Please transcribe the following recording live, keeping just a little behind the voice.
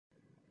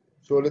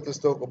So let us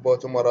talk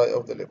about MRI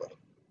of the liver.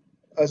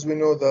 As we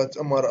know that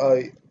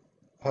MRI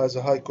has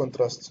a high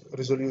contrast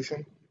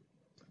resolution,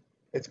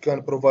 it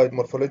can provide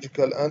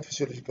morphological and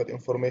physiological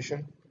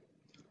information,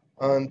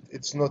 and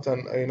it's not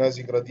an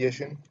ionizing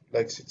radiation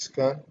like CT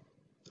scan,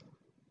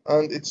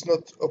 and it's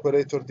not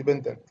operator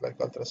dependent like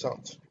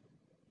ultrasound.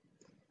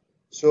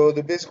 So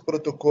the basic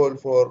protocol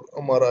for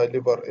MRI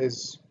liver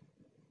is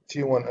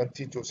T1 and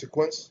T2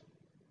 sequence,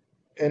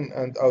 in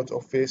and out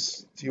of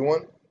phase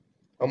T1,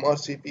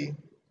 MRCP,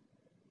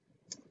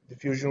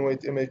 diffusion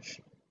weight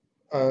image,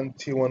 and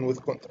T1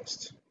 with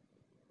contrast.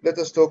 Let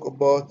us talk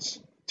about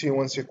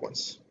T1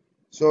 sequence.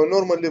 So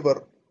normal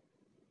liver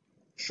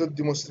should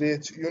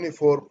demonstrate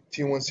uniform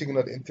T1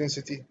 signal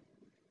intensity,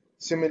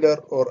 similar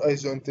or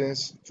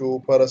iso-intense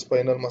to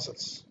paraspinal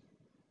muscles.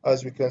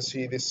 As we can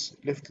see this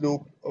left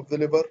loop of the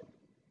liver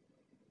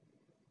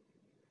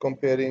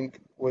comparing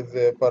with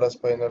the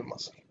paraspinal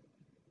muscle.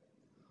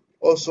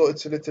 Also,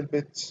 it's a little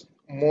bit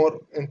more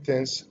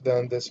intense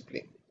than the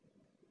spleen.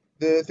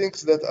 The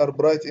things that are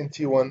bright in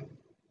T1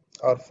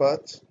 are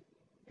fat,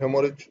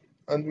 hemorrhage,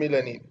 and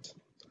melanin,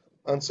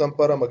 and some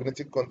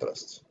paramagnetic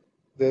contrast.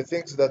 The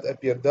things that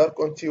appear dark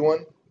on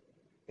T1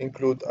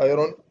 include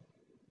iron,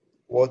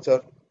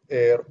 water,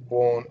 air,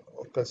 bone,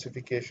 or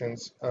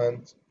calcifications,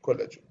 and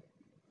collagen.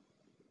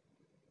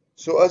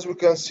 So as we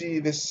can see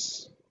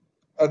this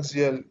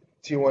axial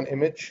T1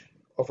 image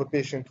of a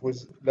patient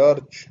with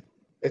large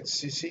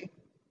HCC,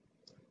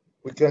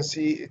 we can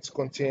see it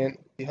contains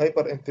the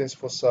hyperintense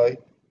foci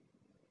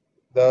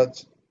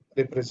that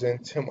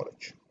represent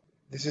hemorrhage.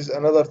 This is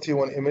another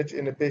T1 image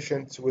in a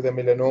patient with a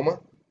melanoma,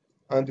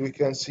 and we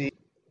can see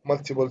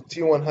multiple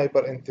T1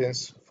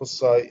 hyperintense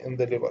foci in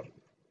the liver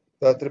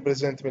that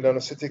represent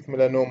melanocytic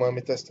melanoma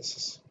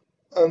metastasis.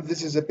 And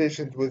this is a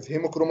patient with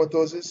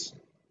hemochromatosis,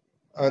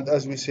 and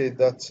as we said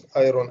that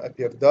iron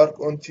appeared dark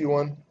on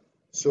T1,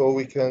 so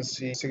we can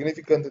see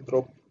significant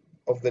drop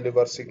of the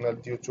liver signal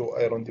due to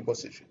iron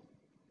deposition.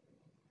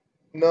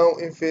 Now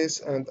in phase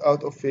and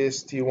out of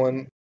phase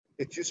T1,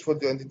 it's useful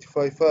to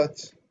identify fat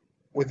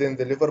within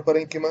the liver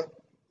parenchyma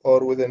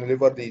or within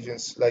liver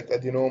lesions like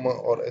adenoma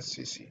or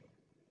SCC.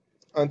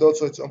 And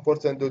also it's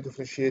important to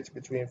differentiate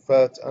between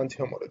fat and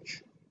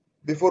hemorrhage.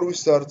 Before we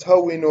start,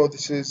 how we know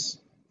this is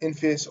in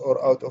phase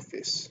or out of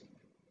phase?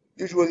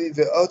 Usually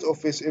the out of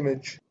phase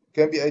image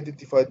can be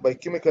identified by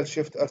chemical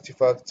shift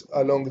artifact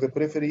along the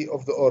periphery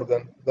of the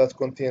organ that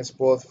contains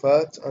both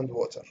fat and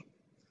water.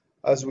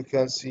 As we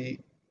can see,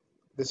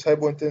 this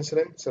hypointense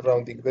rim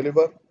surrounding the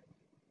liver,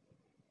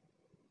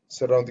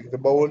 surrounding the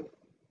bowel,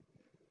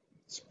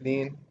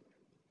 spleen.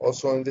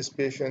 Also in this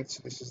patient,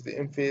 this is the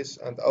in phase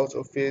and out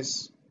of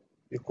phase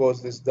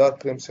because this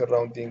dark rim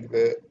surrounding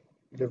the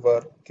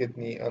liver,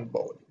 kidney, and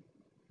bowel.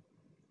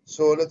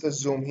 So let us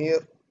zoom here.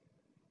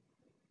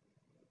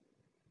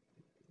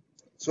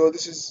 So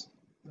this is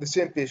the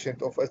same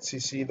patient of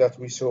HCC that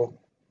we saw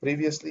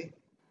previously.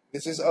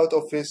 This is out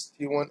of phase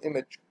T1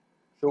 image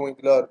showing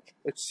large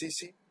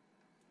HCC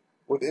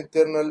with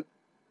internal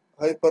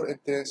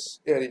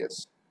hyperintense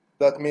areas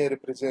that may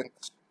represent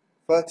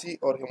fatty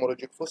or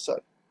hemorrhagic foci.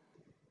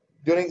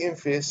 During in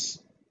phase,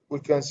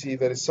 we can see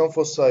there is some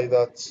foci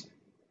that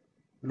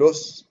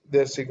lost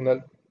their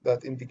signal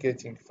that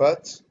indicating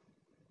fat,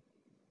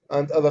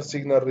 and other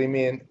signal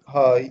remain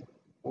high,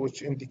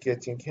 which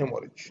indicating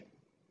hemorrhage.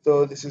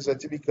 So this is a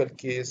typical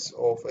case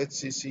of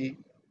HCC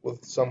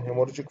with some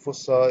hemorrhagic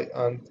foci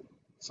and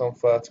some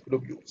fat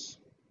globules.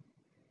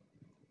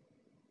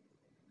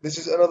 This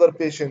is another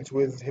patient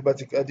with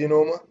hepatic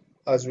adenoma.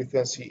 As we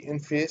can see in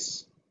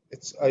phase,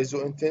 it's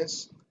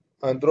iso-intense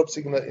and drop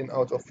signal in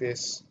out of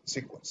phase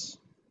sequence.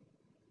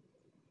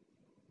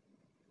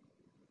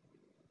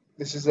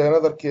 This is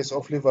another case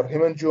of liver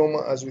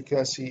hemangioma. As we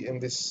can see in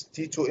this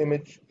T2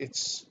 image,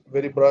 it's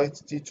very bright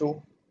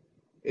T2,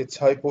 it's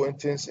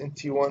hypointense in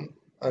T1,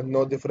 and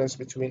no difference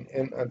between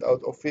in and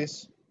out of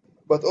phase.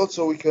 But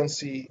also we can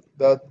see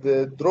that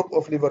the drop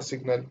of liver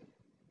signal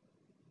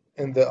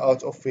in the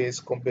out of phase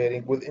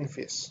comparing with in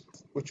phase,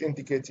 which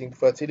indicating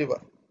fatty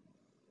liver.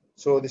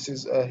 So this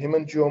is a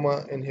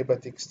hemangioma in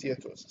hepatic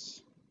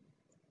steatosis.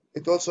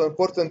 It's also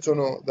important to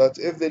know that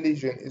if the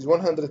lesion is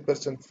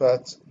 100%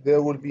 fat,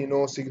 there will be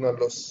no signal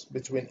loss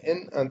between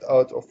in and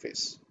out of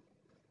phase.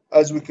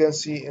 As we can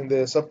see in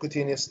the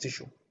subcutaneous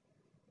tissue,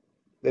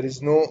 there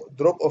is no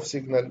drop of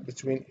signal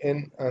between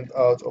in and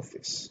out of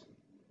phase.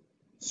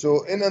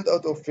 So in and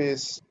out of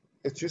phase,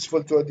 it's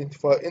useful to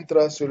identify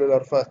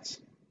intracellular fat.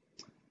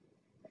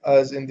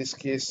 As in this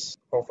case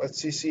of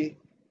HCC,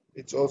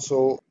 it's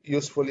also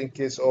useful in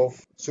case of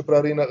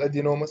suprarenal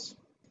adenomas.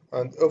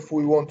 And if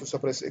we want to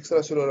suppress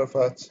extracellular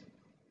fat,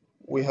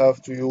 we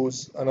have to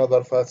use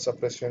another fat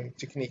suppression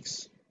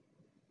techniques.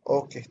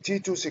 Okay,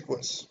 T2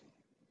 sequence.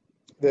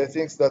 The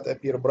things that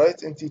appear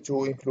bright in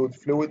T2 include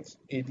fluid,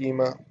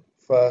 edema,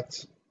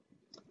 fat,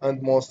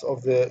 and most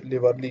of the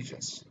liver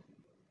lesions.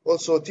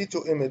 Also,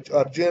 T2 images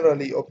are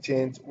generally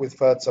obtained with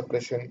fat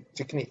suppression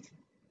technique.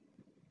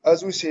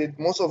 As we said,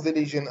 most of the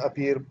lesions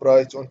appear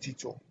bright on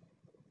T2,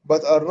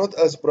 but are not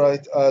as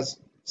bright as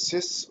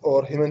cysts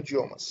or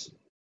hemangiomas.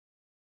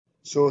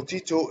 So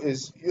T2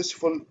 is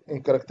useful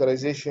in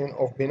characterization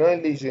of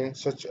benign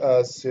lesions such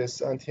as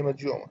cysts and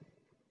hemangioma.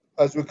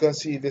 As we can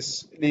see,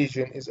 this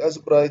lesion is as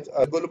bright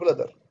as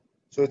gallbladder,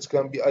 so it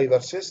can be either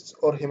cyst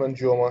or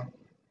hemangioma,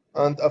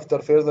 and after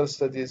further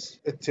studies,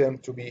 it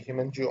turned to be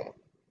hemangioma.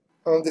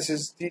 And this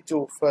is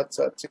T2 fat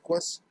sat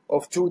sequence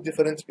of two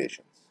different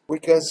patients. We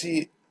can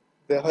see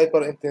the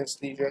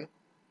hyperintense lesion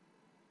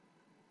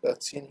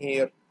that's seen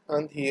here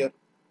and here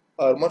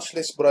are much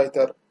less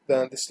brighter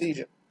than this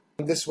lesion.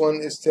 And this one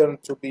is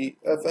turned to be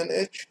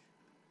FNH,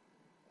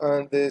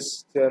 and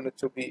this turned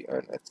to be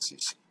an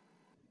HCC.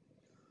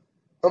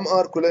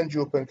 MR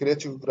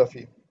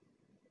cholangiopancreatography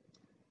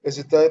is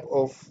a type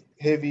of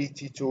heavy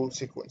T2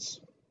 sequence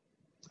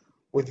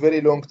with very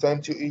long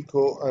time to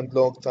echo and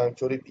long time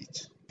to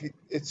repeat.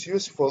 It's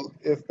useful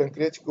if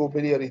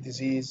pancreaticobiliary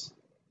disease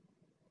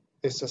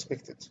is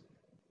suspected.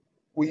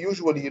 We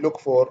usually look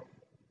for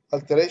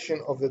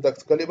alteration of the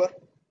duct caliber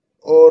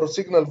or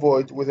signal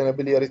void within a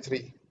biliary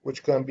tree,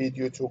 which can be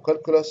due to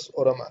calculus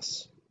or a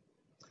mass.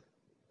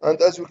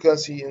 And as we can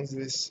see in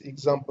this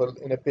example,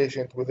 in a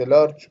patient with a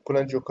large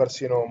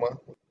cholangiocarcinoma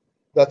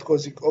that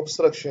causes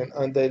obstruction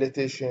and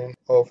dilatation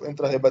of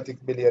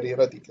intrahepatic biliary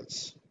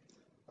radicals.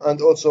 And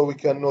also we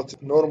can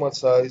note normal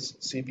size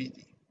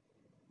CBD.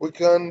 We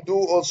can do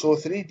also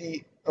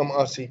 3D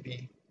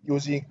MRCP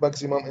using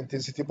maximum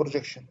intensity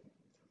projection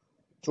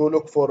to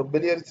look for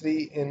biliary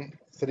tree in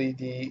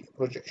 3D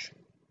projection.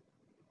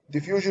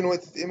 Diffusion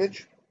weighted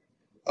image.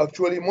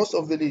 Actually, most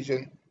of the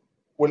lesion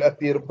will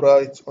appear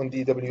bright on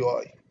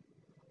DWI,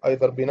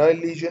 either benign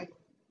lesion,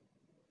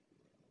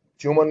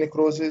 tumor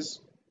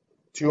necrosis,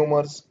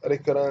 tumors,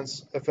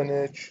 recurrence,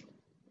 FNH,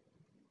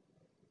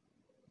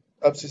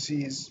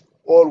 abscesses,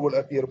 all will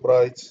appear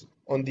bright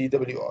on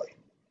DWI.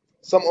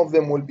 Some of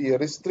them will be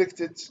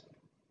restricted,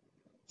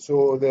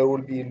 so there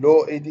will be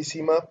low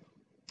ADC map,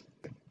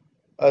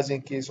 as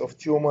in case of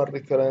tumor,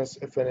 recurrence,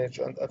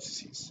 FNH, and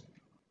abscesses.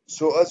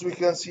 So as we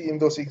can see in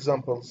those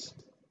examples,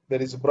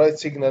 there is a bright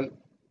signal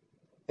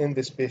in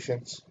this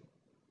patient,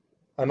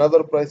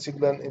 another bright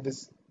signal in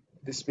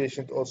this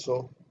patient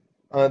also,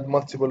 and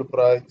multiple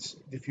bright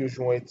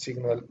diffusion weight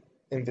signal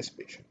in this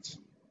patient.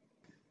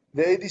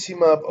 The ADC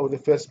map of the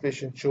first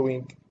patient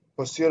showing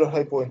posterior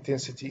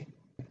hypointensity,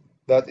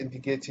 that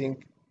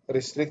indicating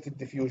restricted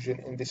diffusion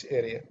in this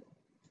area,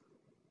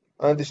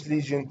 and this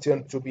lesion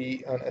turned to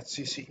be an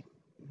HCC.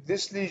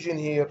 This lesion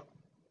here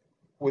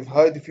with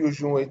high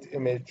diffusion weight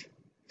image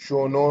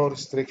show no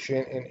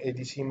restriction in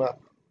ADC map,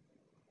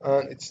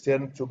 and it's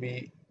turned to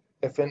be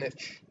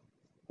FNH,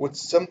 which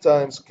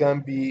sometimes can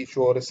be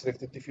show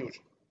restricted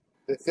diffusion.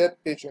 The third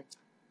patient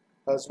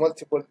has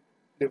multiple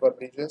liver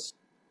lesions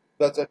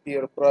that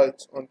appear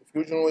bright on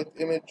diffusion weight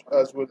image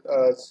as well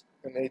as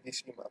an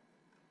ADC map,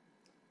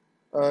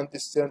 and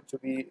this turned to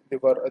be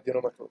liver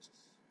adenomatosis.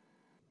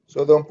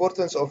 So the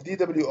importance of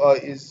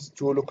DWI is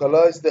to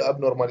localize the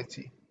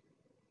abnormality.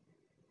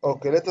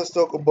 Okay, let us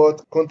talk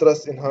about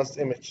contrast enhanced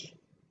image.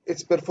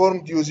 It's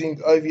performed using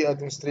IV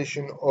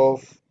administration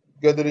of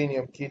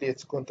gadolinium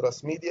chelate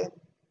contrast media,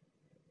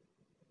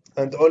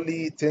 and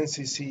only 10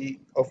 cc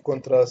of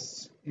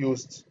contrast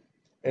used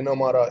in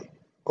MRI,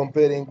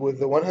 comparing with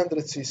the 100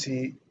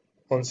 cc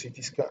on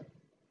CT scan.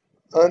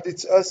 And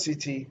it's as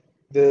CT,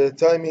 the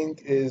timing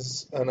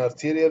is an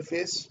arterial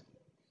phase,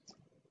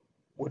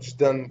 which is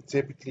done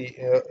typically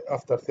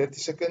after 30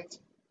 seconds,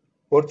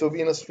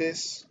 portovenous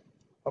phase,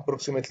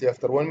 approximately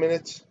after 1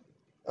 minute,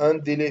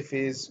 and delay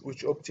phase,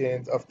 which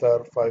obtained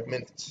after 5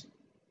 minutes.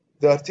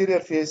 The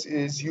arterial phase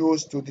is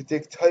used to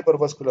detect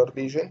hypervascular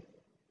lesion,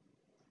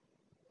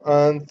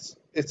 and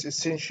it's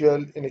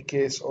essential in a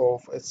case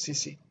of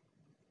HCC.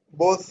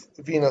 Both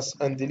venous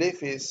and delay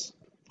phase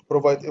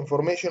provide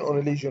information on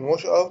a lesion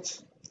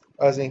washout,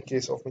 as in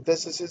case of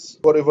metastasis,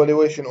 or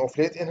evaluation of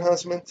late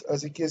enhancement,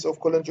 as in case of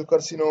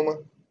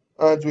cholangiocarcinoma,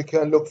 and we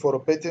can look for a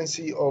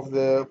patency of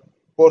the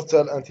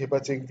portal and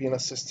hepatic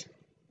venous system.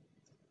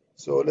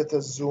 So let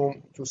us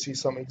zoom to see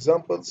some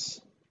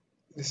examples.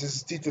 This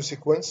is T2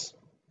 sequence,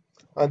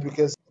 and we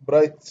can see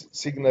bright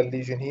signal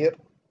lesion here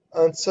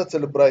and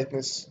subtle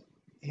brightness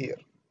here.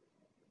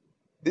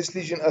 This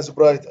lesion as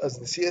bright as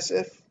the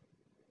CSF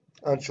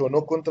and show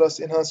no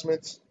contrast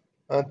enhancement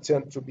and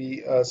tend to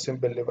be a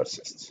simple liver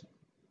cyst.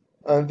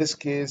 And this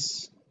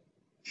case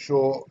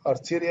show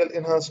arterial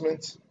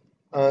enhancement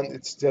and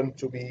it's tend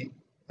to be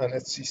an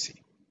HCC.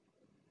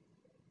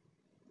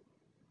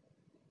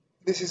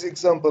 This is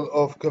example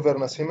of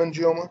cavernous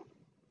hemangioma,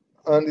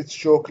 and it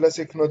show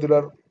classic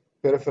nodular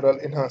peripheral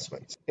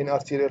enhancement in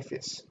arterial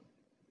phase,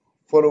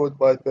 followed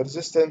by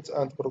persistent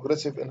and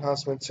progressive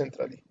enhancement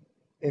centrally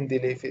in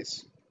delay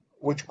phase,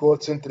 which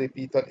called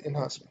centripetal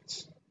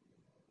enhancements.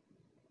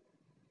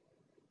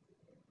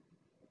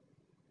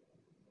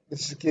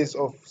 This is a case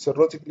of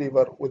cirrhotic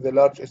liver with a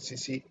large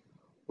HCC.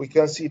 We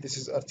can see this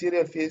is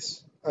arterial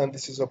phase and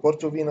this is a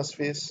portovenous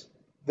phase.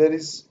 There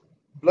is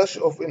blush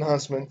of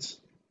enhancement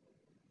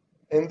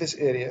in this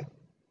area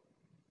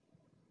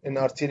in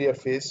arterial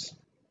phase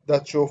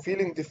that show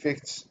filling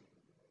defects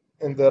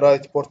in the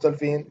right portal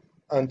vein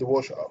and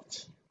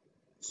washout.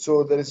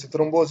 So there is a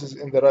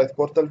thrombosis in the right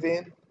portal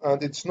vein,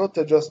 and it's not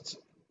just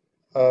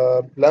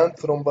a blunt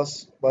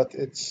thrombus, but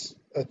it's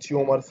a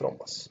tumor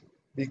thrombus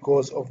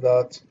because of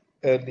that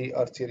early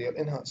arterial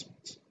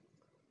enhancement.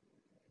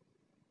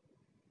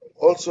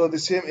 Also, the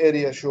same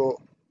area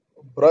show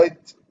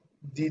bright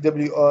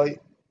DWI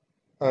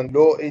and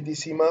low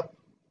ADC map,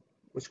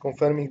 which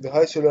confirming the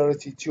high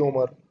cellularity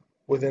tumor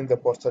within the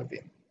portal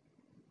vein.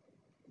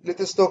 Let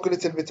us talk a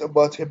little bit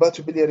about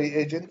hepatobiliary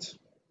agents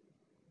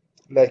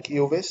like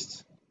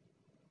Eovest.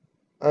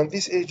 And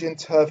these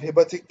agents have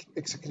hepatic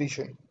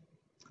excretion,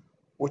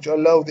 which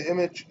allow the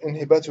image in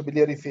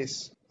hepatobiliary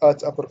phase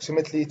at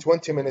approximately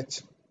 20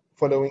 minutes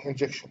following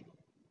injection.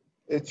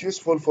 It's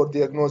useful for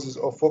diagnosis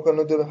of focal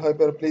nodular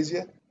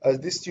hyperplasia, as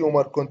this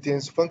tumor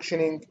contains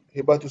functioning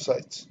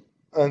hepatocytes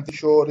and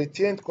show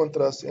retained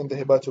contrast in the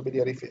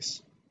hepatobiliary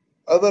phase.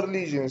 Other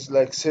lesions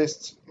like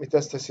cysts,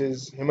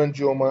 metastases,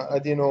 hemangioma,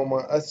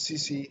 adenoma,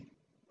 HCC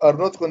are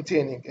not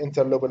containing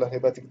interlobular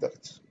hepatic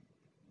duct,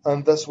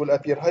 and thus will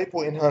appear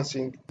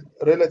hypoenhancing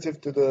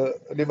relative to the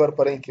liver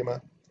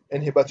parenchyma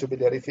in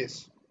hepatobiliary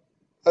phase.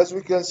 As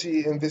we can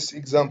see in this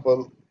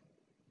example,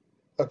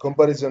 a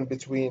comparison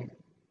between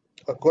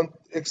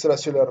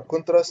extracellular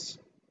contrast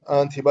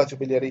and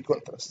hepatobiliary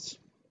contrasts.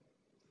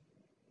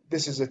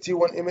 This is a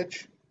T1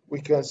 image.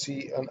 We can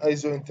see an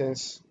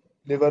isointense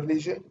liver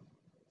lesion.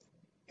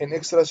 In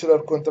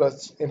extracellular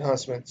contrast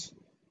enhancements,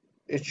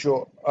 it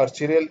shows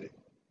arterial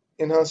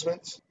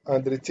enhancement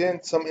and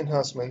retained some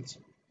enhancement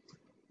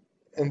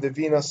in the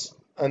venous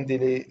and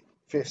delay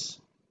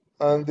phase.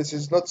 And this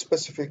is not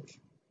specific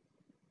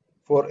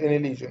for any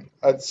lesion,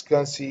 as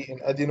can see in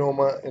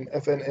adenoma, in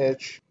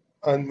FNH,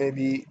 and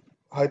maybe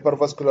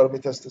hypervascular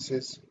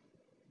metastasis.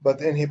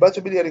 But in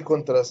hepatobiliary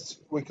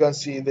contrast, we can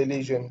see the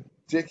lesion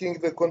taking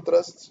the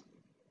contrast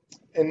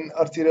in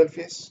arterial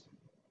phase,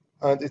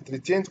 and it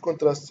retained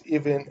contrast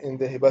even in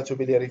the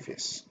hepatobiliary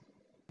phase,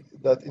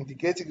 that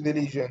indicating the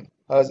lesion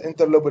has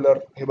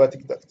interlobular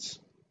hepatic ducts,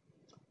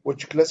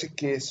 which classic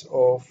case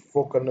of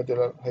focal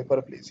nodular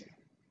hyperplasia.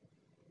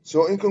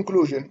 So in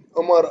conclusion,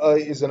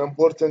 MRI is an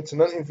important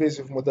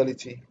non-invasive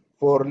modality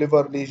for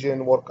liver lesion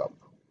workup.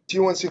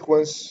 T1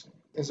 sequence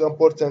is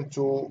important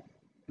to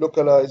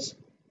localize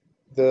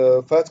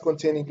the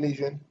fat-containing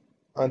lesion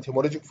and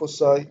hemorrhagic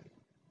foci,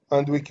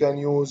 and we can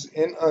use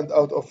in and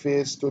out of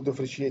phase to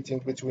differentiating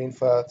between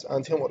fat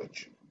and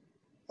hemorrhage.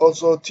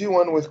 Also,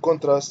 T1 with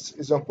contrast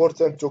is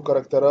important to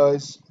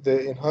characterize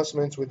the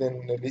enhancements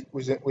within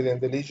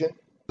the lesion,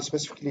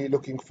 specifically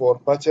looking for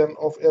pattern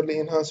of early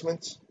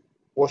enhancements,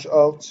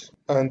 washout,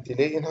 and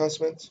delay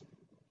enhancement.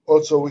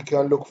 Also, we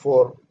can look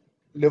for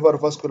liver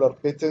vascular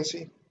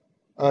patency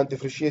and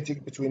differentiating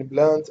between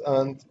blunt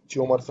and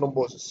tumor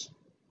thrombosis.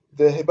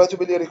 The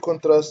hepatobiliary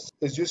contrast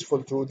is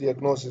useful to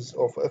diagnosis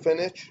of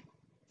FNH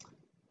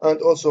and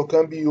also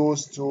can be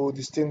used to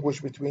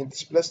distinguish between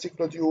dysplastic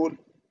nodule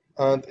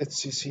and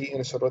HCC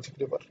in a cirrhotic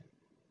liver.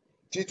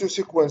 T2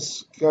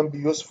 sequence can be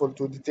useful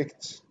to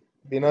detect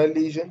benign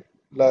lesion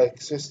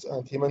like cyst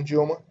and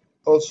hemangioma.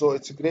 Also,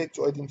 it's great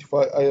to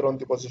identify iron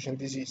deposition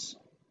disease.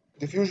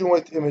 Diffusion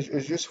weight image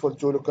is useful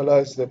to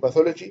localize the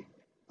pathology,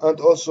 and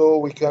also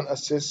we can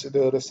assess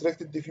the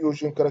restricted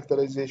diffusion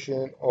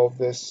characterization of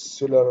the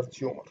cellular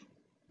tumor.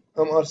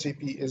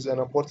 MRCP is an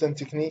important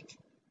technique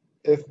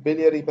if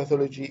biliary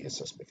pathology is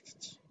suspected.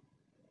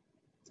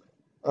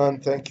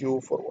 And thank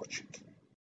you for watching.